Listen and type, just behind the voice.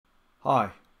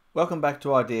Hi, welcome back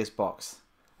to Ideas Box,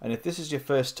 and if this is your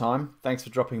first time, thanks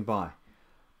for dropping by.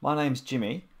 My name's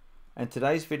Jimmy, and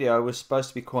today's video was supposed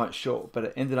to be quite short, but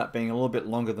it ended up being a little bit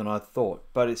longer than I thought.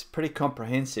 But it's pretty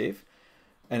comprehensive,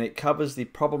 and it covers the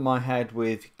problem I had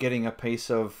with getting a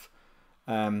piece of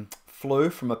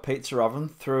flue from a pizza oven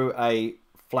through a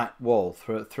flat wall,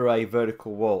 through a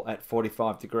vertical wall at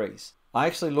 45 degrees. I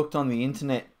actually looked on the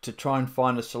internet to try and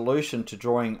find a solution to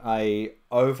drawing a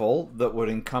oval that would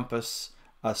encompass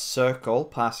a circle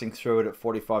passing through it at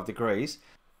 45 degrees.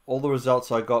 All the results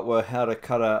I got were how to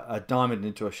cut a diamond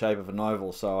into a shape of an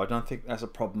oval, so I don't think that's a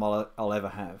problem I'll ever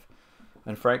have.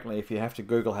 And frankly, if you have to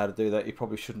Google how to do that, you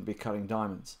probably shouldn't be cutting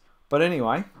diamonds. But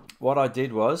anyway, what I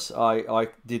did was I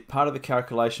did part of the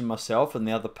calculation myself, and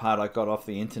the other part I got off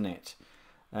the internet.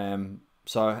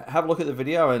 So have a look at the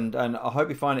video, and I hope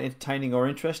you find it entertaining or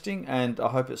interesting, and I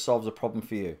hope it solves a problem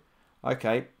for you.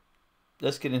 Okay,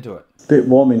 let's get into it. A bit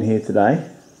warm in here today,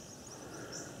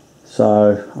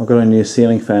 so I've got a new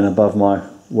ceiling fan above my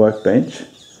workbench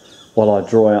while I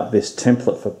draw out this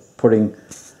template for putting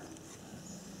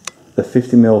the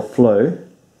 50mm flue,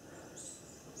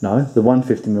 no, the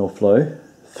 150mm flue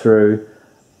through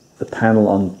the panel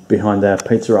on behind our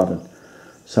pizza oven.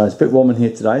 So it's a bit warm in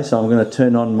here today, so I'm going to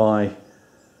turn on my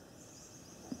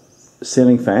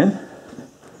ceiling fan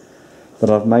that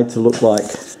I've made to look like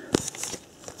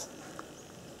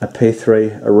a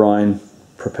P3 Orion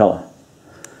propeller.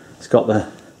 It's got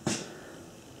the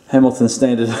Hamilton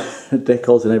standard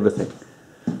decals and everything.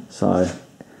 So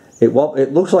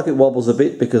it looks like it wobbles a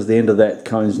bit because the end of that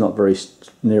cone's not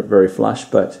very flush,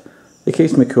 but it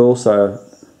keeps me cool, so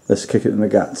let's kick it in the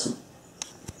guts.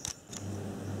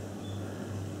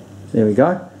 There we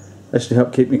go. That should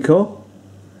help keep me cool.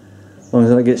 As long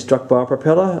as I don't get struck by a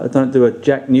propeller, I don't do a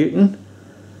Jack Newton.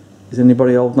 Is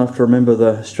anybody old enough to remember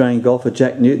the Australian golfer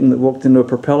Jack Newton that walked into a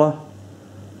propeller?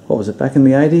 What was it, back in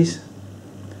the 80s?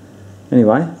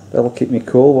 Anyway, that'll keep me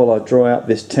cool while I draw out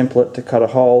this template to cut a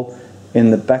hole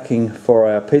in the backing for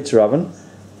our pizza oven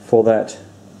for that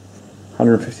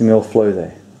 150mm flue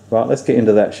there. Right, let's get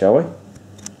into that, shall we?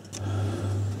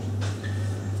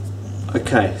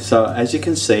 Okay, so as you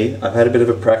can see, I've had a bit of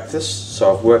a practice,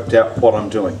 so I've worked out what I'm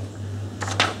doing.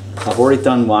 I've already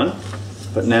done one,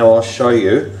 but now I'll show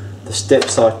you the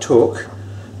steps I took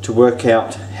to work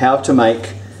out how to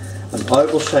make an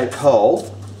oval-shaped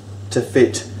hole to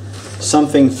fit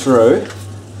something through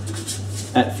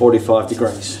at 45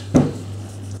 degrees.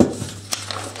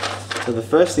 So the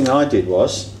first thing I did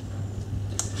was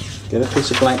get a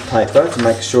piece of blank paper to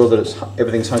make sure that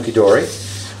everything's hunky-dory,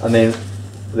 and then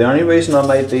the only reason I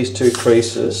made these two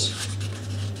creases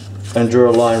and drew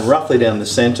a line roughly down the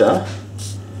centre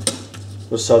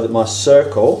was so that my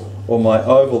circle, or my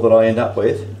oval that I end up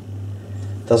with,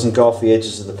 doesn't go off the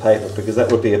edges of the paper, because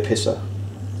that would be a pisser.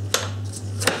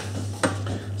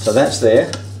 So that's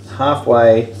there,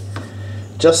 halfway,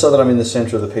 just so that I'm in the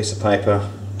centre of the piece of paper,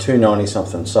 290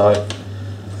 something. So,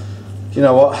 you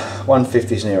know what,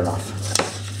 150 is near enough.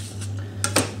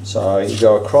 So you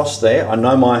go across there. I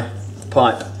know my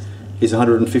pipe is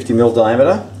 150mm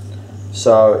diameter,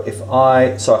 so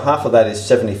so half of that is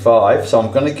 75, so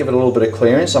I'm going to give it a little bit of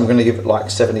clearance. I'm going to give it like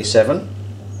 77,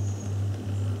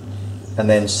 and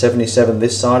then 77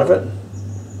 this side of it,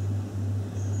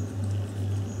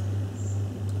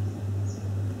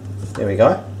 there we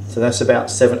go. So that's about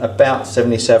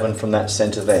 77 from that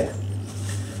center there.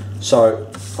 So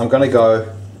I'm going to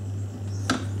go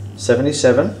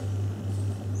 77,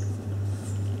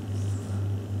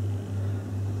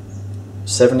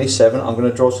 77, I'm going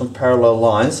to draw some parallel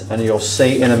lines, and you'll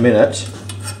see in a minute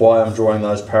why I'm drawing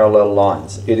those parallel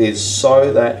lines. It is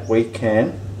so that we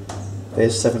can,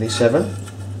 there's 77,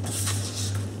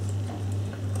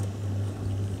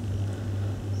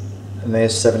 and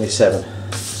there's 77.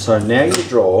 So now you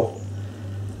draw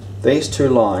these two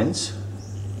lines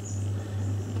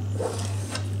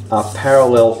are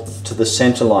parallel to the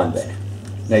center line there.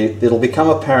 Now it'll become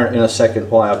apparent in a second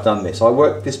why I've done this. I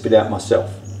worked this bit out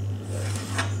myself.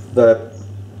 The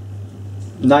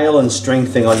nail and string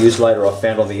thing I used later I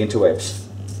found on the interwebs,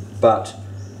 but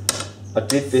I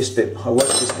did this bit, I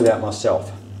worked this bit out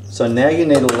myself. So now you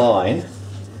need a line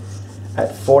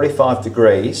at 45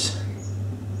 degrees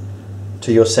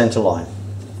to your center line.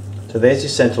 So there's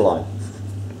your center line.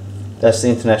 That's the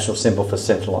international symbol for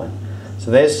center line.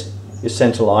 So there's your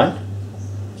center line.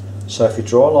 So if you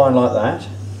draw a line like that,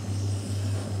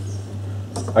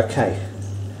 okay.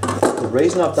 The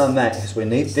reason I've done that is we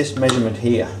need this measurement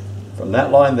here, from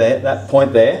that line there, that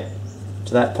point there,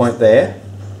 to that point there,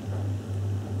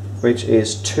 which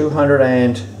is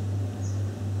 220.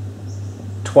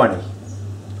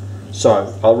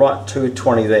 So I'll write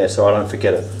 220 there so I don't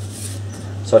forget it.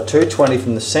 So 220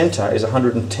 from the center is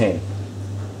 110.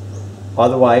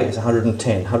 Either way is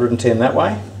 110. 110 that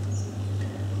way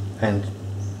and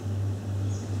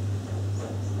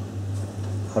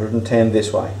 110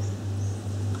 this way.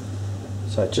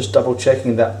 So just double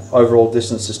checking that overall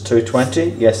distance is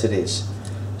 220. Yes, it is.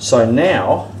 So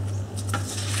now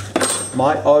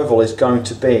my oval is going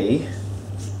to be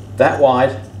that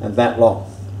wide and that long.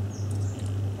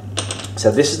 So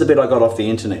this is the bit I got off the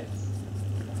internet.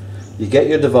 You get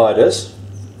your dividers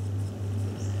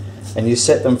and you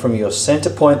set them from your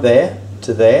center point there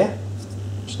to there.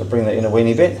 Just going to bring that in a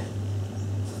weeny bit.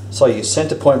 So you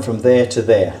center point from there to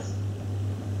there.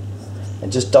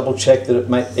 And just double check that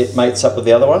it mates up with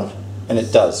the other one, and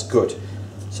it does. Good.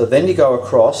 So then you go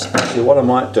across. Actually, what I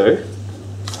might do,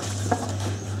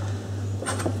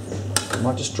 I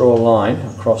might just draw a line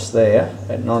across there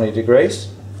at 90 degrees.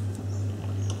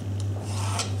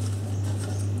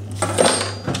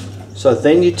 So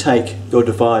then you take your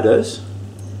dividers,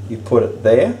 you put it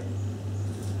there,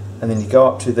 and then you go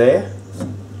up to there,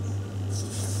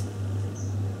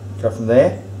 go from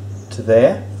there to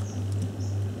there,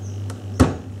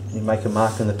 you make a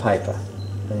mark in the paper,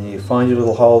 and you find your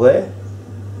little hole there.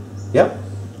 Yep.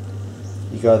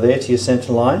 You go there to your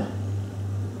center line,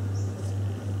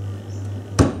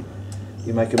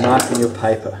 you make a mark in your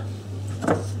paper,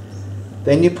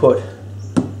 then you put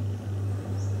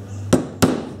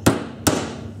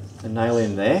a nail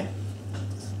in there,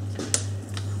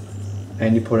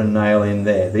 and you put a nail in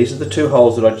there. These are the two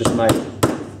holes that I just made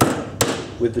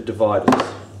with the dividers.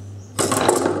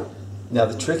 Now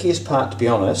the trickiest part, to be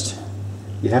honest,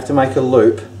 you have to make a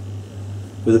loop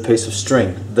with a piece of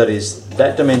string that is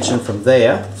that dimension from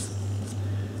there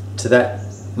to that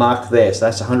mark there. So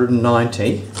that's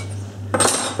 190,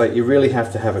 but you really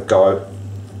have to have a go.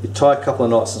 You tie a couple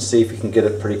of knots and see if you can get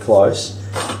it pretty close.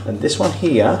 And this one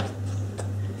here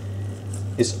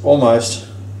is almost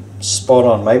spot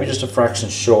on, maybe just a fraction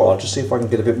short. I'll just see if I can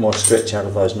get a bit more stretch out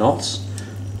of those knots.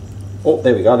 Oh,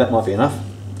 there we go, that might be enough.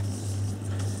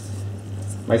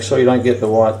 Make sure you don't get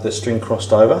the string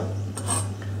crossed over.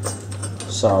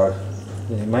 So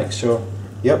you make sure,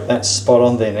 yep, that's spot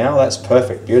on there now. That's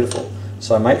perfect, beautiful.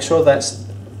 So make sure this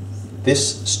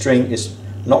string is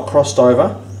not crossed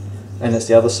over, and it's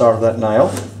the other side of that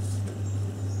nail.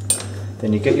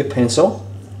 Then you get your pencil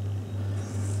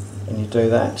and you do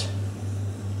that.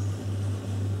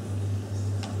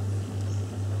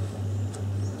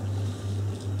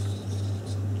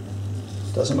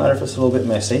 Doesn't matter if it's a little bit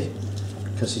messy,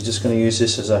 because you're just going to use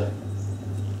this as a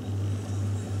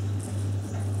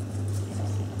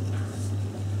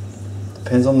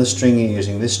depends on the string you're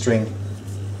using. This string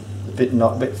is a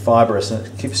bit fibrous and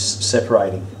it keeps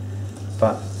separating.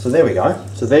 But so there we go.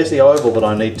 So there's the oval that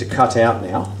I need to cut out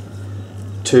now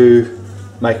to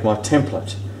make my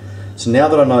template. So now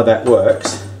that I know that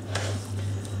works,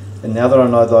 and now that I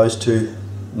know those two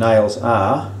nails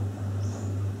are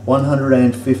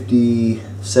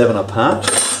 157 apart,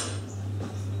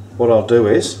 what I'll do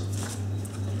is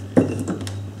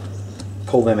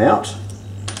pull them out,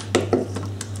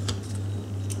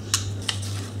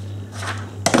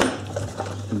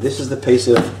 and this is the piece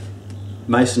of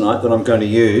masonite that I'm going to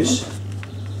use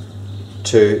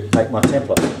to make my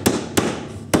template.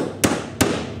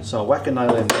 So I'll whack a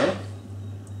nail in there,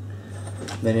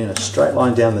 then in a straight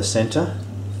line down the centre,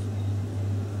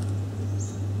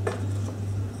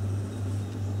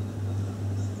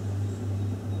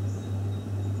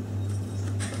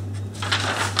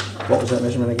 what was that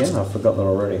measurement again? I've forgotten it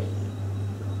already.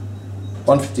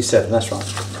 157, that's right.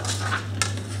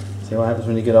 See what happens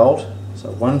when you get old? So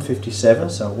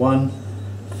 157, so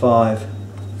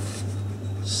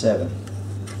 157.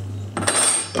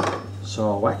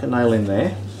 So I'll whack a nail in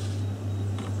there.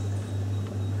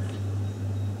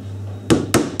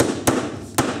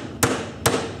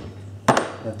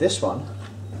 Now this one,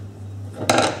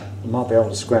 you might be able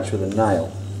to scratch with a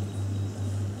nail.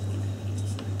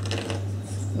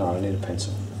 No, I need a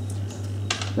pencil.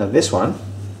 Now this one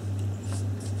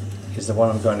is the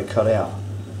one I'm going to cut out.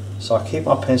 So I keep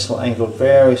my pencil angled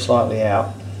very slightly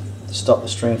out to stop the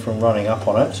string from running up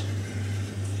on it.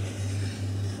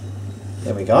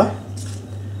 There we go.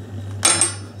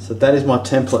 So that is my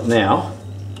template now.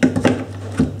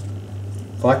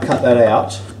 If I cut that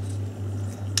out,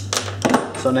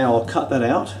 so now I'll cut that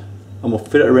out and we'll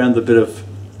fit it around the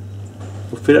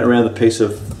piece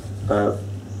of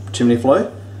chimney flue,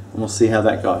 and we'll see how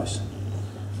that goes.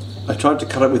 I tried to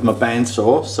cut it with my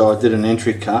bandsaw, so I did an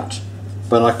entry cut,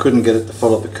 but I couldn't get it to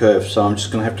follow the curve, so I'm just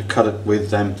going to have to cut it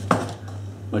with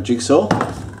my jigsaw.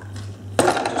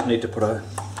 Just need to put a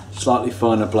slightly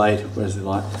finer blade. Where's the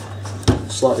light?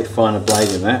 Slightly finer blade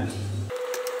in that.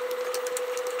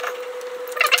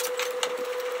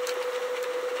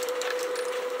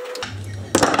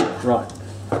 Right.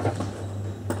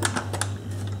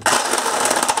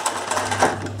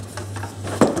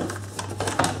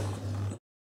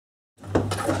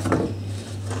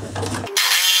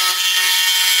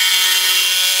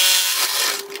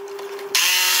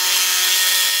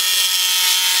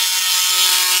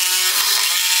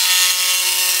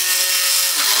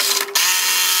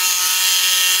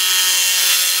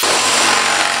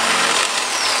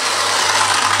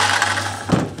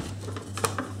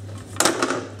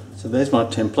 So there's my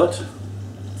template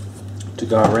to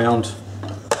go around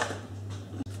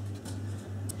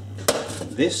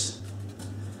this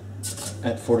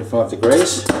at 45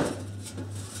 degrees,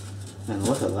 and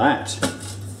look at that.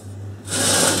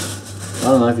 I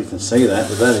don't know if you can see that,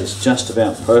 but that is just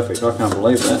about perfect. I can't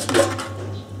believe that.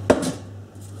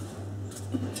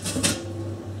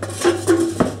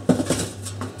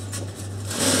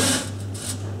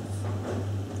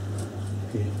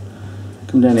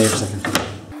 Come down here for a second.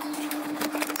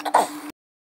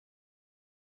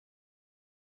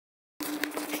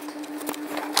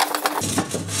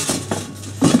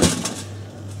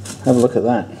 Have a look at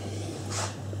that.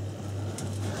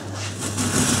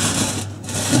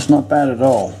 That's not bad at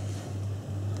all.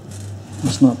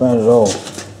 That's not bad at all.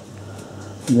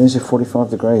 And there's your 45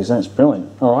 degrees. That's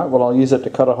brilliant. Alright, well I'll use it to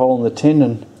cut a hole in the tin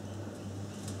and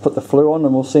put the flue on,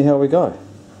 and we'll see how we go.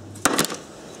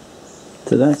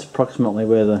 So that's approximately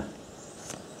where the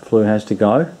flue has to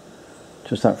go.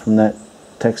 Just up from that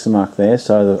texture mark there.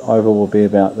 So the oval will be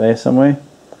about there somewhere.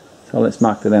 So let's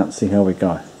mark that out and see how we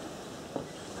go.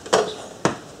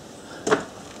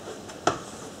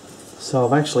 So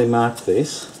I've actually marked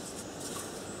this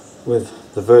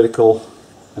with the vertical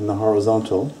and the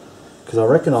horizontal because I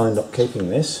reckon I'll end up keeping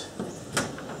this.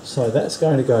 So that's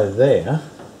going to go there.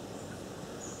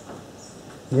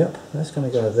 Yep, that's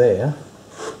going to go there.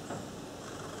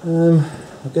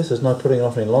 I guess there's no putting it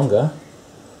off any longer.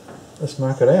 Let's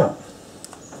mark it out.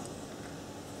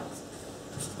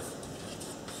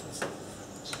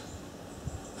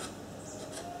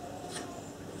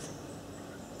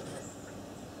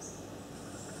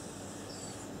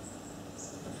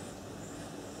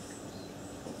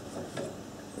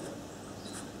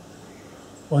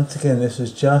 Once again, this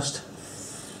is just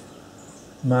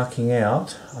marking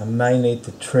out. I may need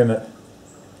to trim it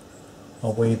a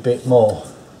wee bit more.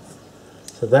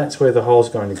 So that's where the hole's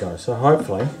going to go. So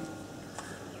hopefully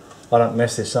I don't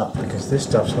mess this up because this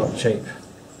stuff's not cheap.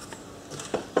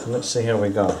 So let's see how we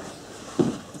go.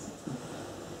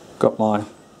 Got my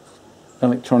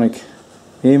electronic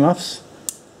earmuffs,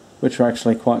 which are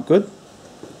actually quite good.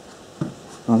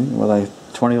 I think were they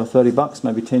 20 or 30 bucks,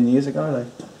 maybe 10 years ago.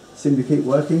 They seem to keep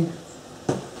working.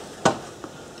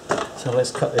 So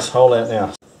let's cut this hole out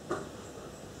now.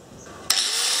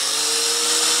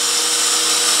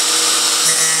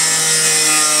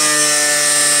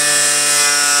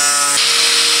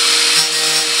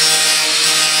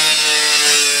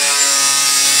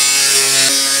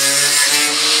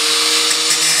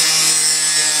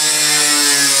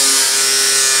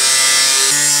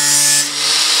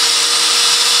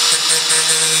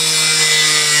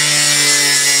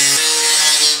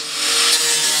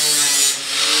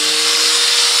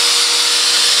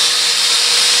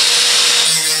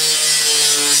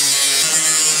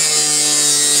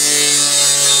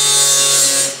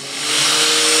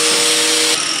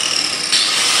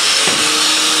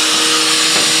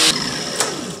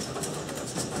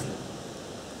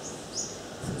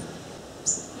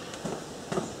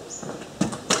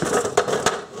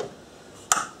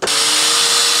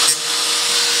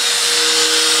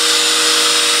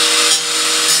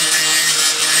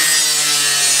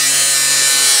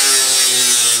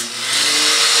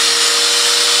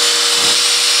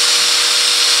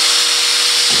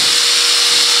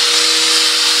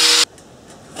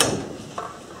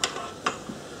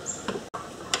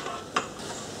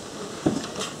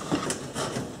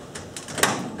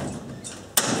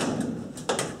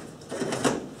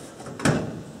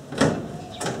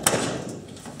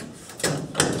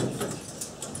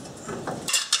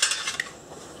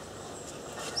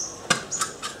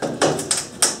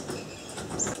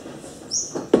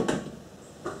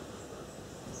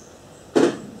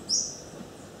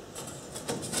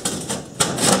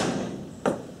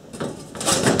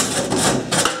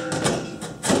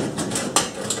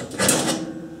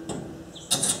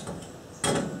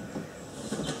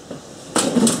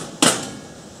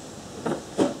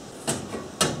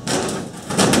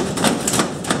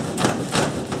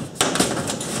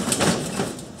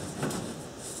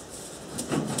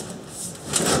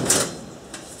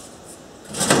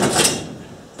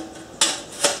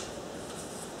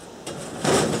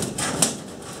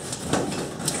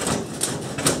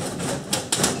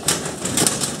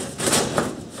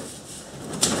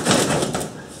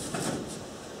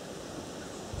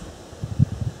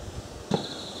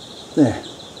 There,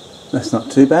 that's not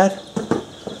too bad.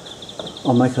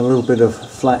 I'll make a little bit of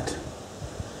flat,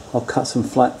 I'll cut some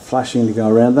flat flashing to go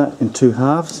around that in 2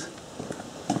 halves.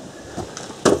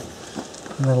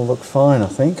 And that'll look fine, I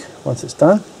think, once it's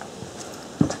done.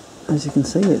 As you can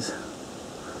see, it's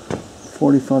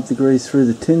 45 degrees through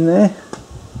the tin there.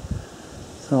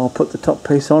 So I'll put the top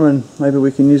piece on and maybe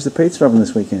we can use the pizza oven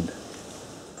this weekend.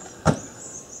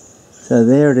 So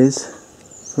there it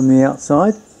is from the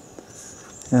outside.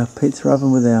 Our pizza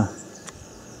oven with our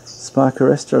spark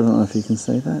arrestor. I don't know if you can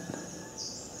see that.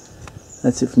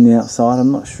 That's it from the outside.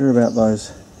 I'm not sure about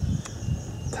those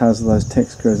tails of those tech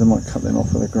screws. I might cut them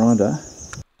off with a grinder.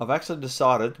 I've actually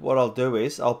decided what I'll do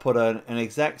is I'll put an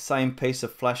exact same piece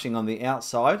of flashing on the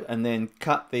outside and then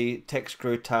cut the tech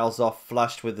screw tails off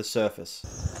flush with the surface.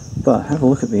 But have a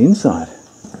look at the inside.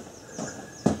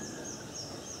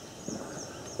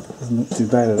 Doesn't look too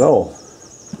bad at all.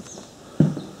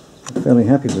 I'm fairly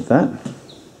happy with that.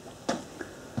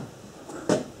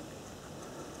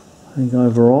 I think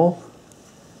overall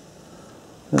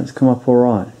that's come up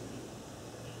alright.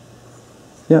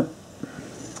 Yep.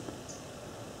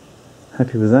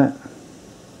 Happy with that.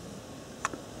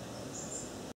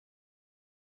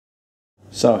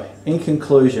 So, in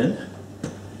conclusion,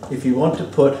 if you want to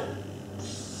put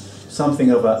something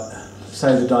of a,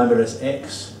 say the diameter is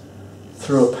X,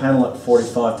 through a panel at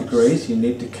 45 degrees, you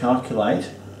need to calculate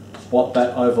what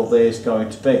that oval there is going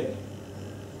to be.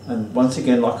 And once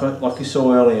again, like you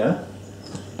saw earlier,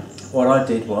 what I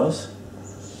did was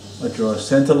I drew a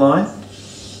center line,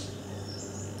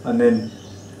 and then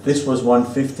this was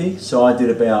 150, so I did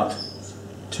about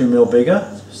 2 mil bigger,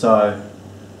 so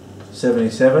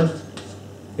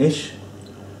 77-ish.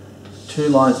 2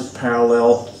 lines of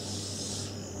parallel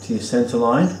to your center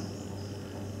line.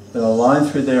 Then a line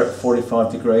through there at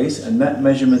 45 degrees, and that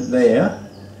measurement there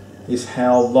is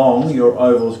how long your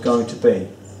oval is going to be.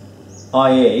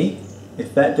 i.e.,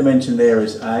 if that dimension there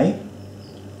is A,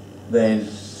 then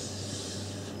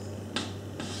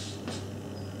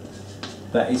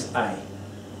that is A.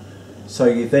 So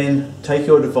you then take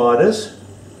your dividers,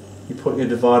 you put your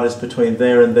dividers between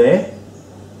there and there.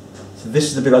 So this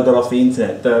is the bit I got off the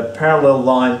internet. The parallel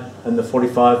line and the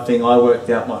 45 thing I worked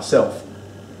out myself.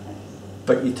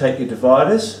 But you take your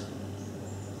dividers,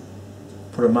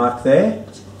 put a mark there,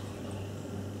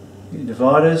 your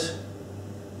dividers,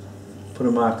 put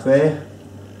a mark there,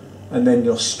 and then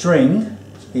your string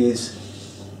is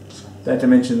that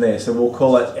dimension there. So we'll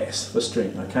call that S for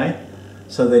string, okay?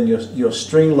 So then your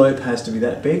string loop has to be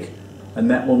that big, and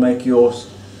that will make your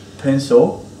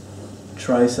pencil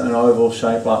trace an oval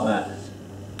shape like that.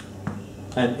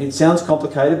 And it sounds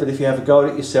complicated, but if you have a go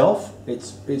at it yourself,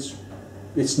 it's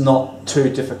not too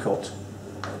difficult.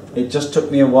 It just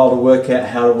took me a while to work out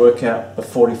how to work out the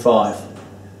 45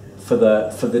 for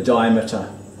the diameter.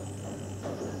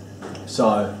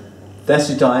 So that's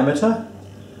your diameter,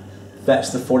 that's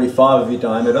the 45 of your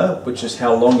diameter, which is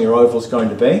how long your oval is going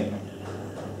to be.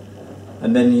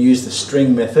 And then you use the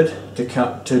string method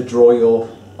to draw your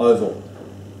oval.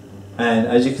 And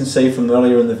as you can see from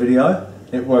earlier in the video,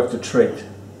 it worked a treat.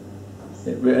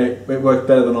 It worked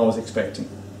better than I was expecting.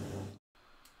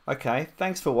 Okay,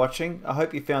 thanks for watching. I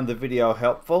hope you found the video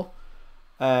helpful.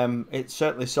 It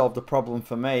certainly solved a problem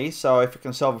for me, so if it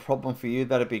can solve a problem for you,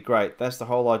 that'd be great. That's the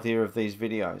whole idea of these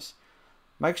videos.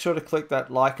 Make sure to click that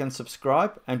like and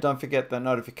subscribe, and don't forget that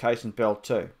notification bell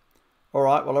too.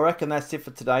 Alright, well I reckon that's it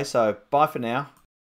for today, so bye for now.